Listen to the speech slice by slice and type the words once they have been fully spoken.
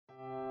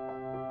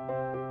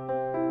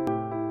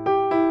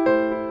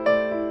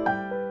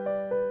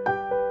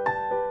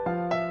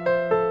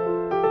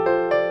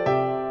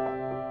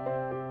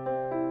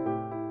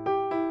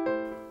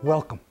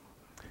Welcome.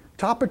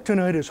 Topic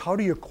tonight is how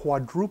do you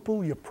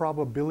quadruple your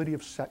probability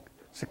of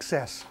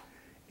success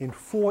in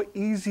 4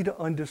 easy to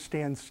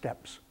understand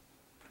steps.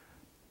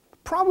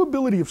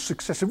 Probability of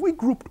success, if we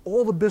grouped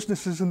all the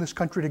businesses in this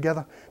country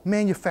together,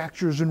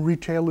 manufacturers and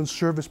retail and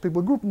service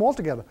people, group them all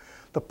together,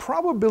 the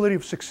probability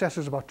of success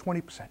is about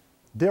 20%.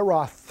 There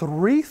are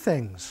 3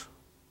 things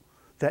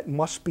that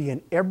must be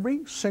in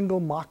every single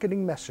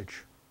marketing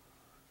message.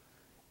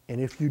 And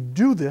if you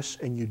do this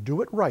and you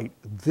do it right,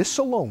 this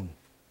alone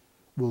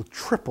will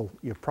triple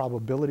your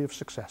probability of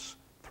success.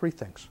 3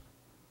 things.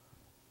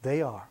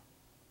 They are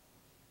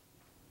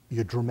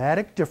your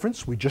dramatic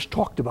difference, we just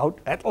talked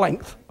about at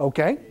length,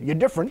 okay? Your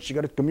difference, you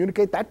got to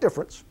communicate that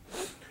difference.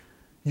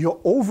 Your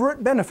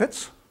overt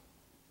benefits.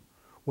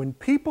 When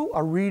people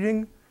are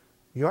reading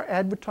your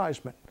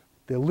advertisement,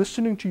 they're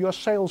listening to your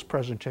sales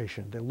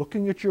presentation, they're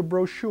looking at your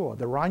brochure,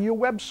 they're on your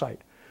website,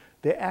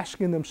 they're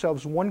asking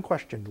themselves one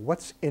question: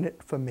 what's in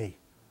it for me?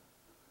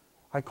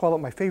 I call it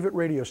my favorite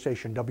radio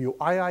station,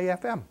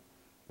 WIIFM.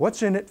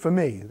 What's in it for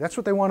me? That's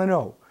what they want to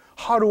know.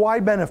 How do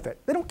I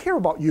benefit? They don't care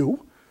about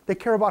you. They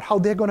care about how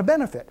they're going to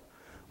benefit.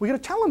 We got to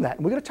tell them that,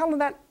 and we got to tell them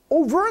that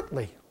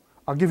overtly.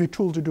 I'll give you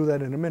tools to do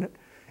that in a minute.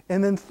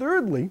 And then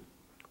thirdly,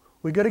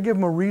 we got to give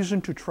them a reason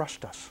to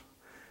trust us.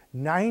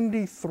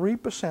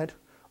 93%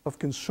 of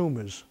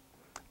consumers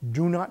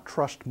do not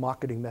trust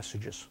marketing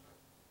messages.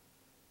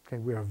 Okay,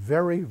 we're a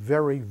very,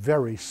 very,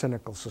 very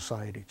cynical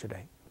society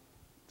today.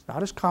 It's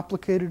not as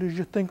complicated as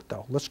you think,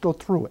 though. Let's go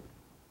through it.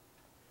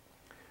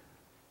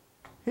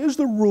 Here's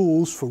the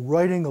rules for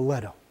writing a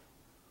letter.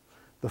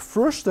 The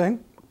first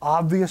thing,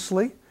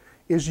 obviously,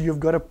 is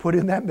you've got to put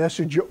in that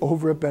message your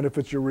overt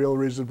benefits, your real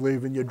reason to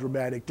believe, and your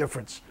dramatic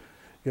difference.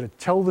 You've got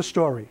to tell the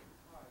story.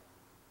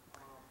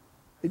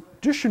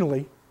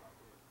 Additionally,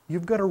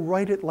 you've got to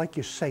write it like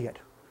you say it.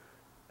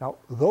 Now,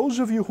 those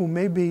of you who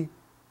may be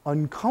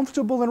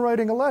uncomfortable in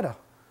writing a letter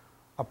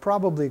are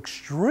probably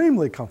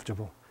extremely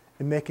comfortable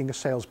in making a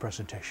sales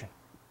presentation.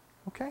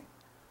 Okay?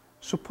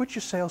 So put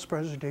your sales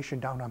presentation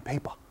down on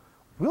paper.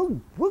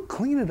 We'll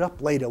clean it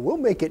up later. We'll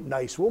make it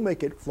nice. We'll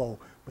make it flow.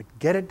 But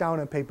get it down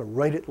on paper.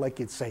 Write it like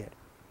you'd say it.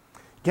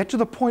 Get to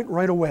the point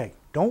right away.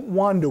 Don't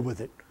wander with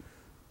it.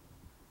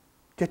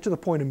 Get to the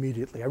point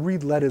immediately. I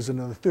read letters, and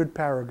in the 3rd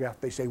paragraph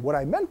they say, what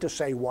I meant to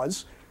say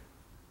was,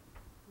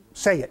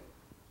 say it.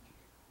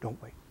 Don't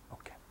wait.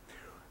 Okay.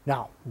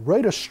 Now,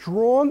 write a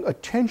strong,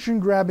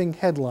 attention-grabbing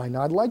headline.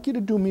 Now, I'd like you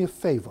to do me a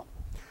favor.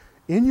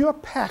 In your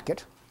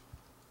packet,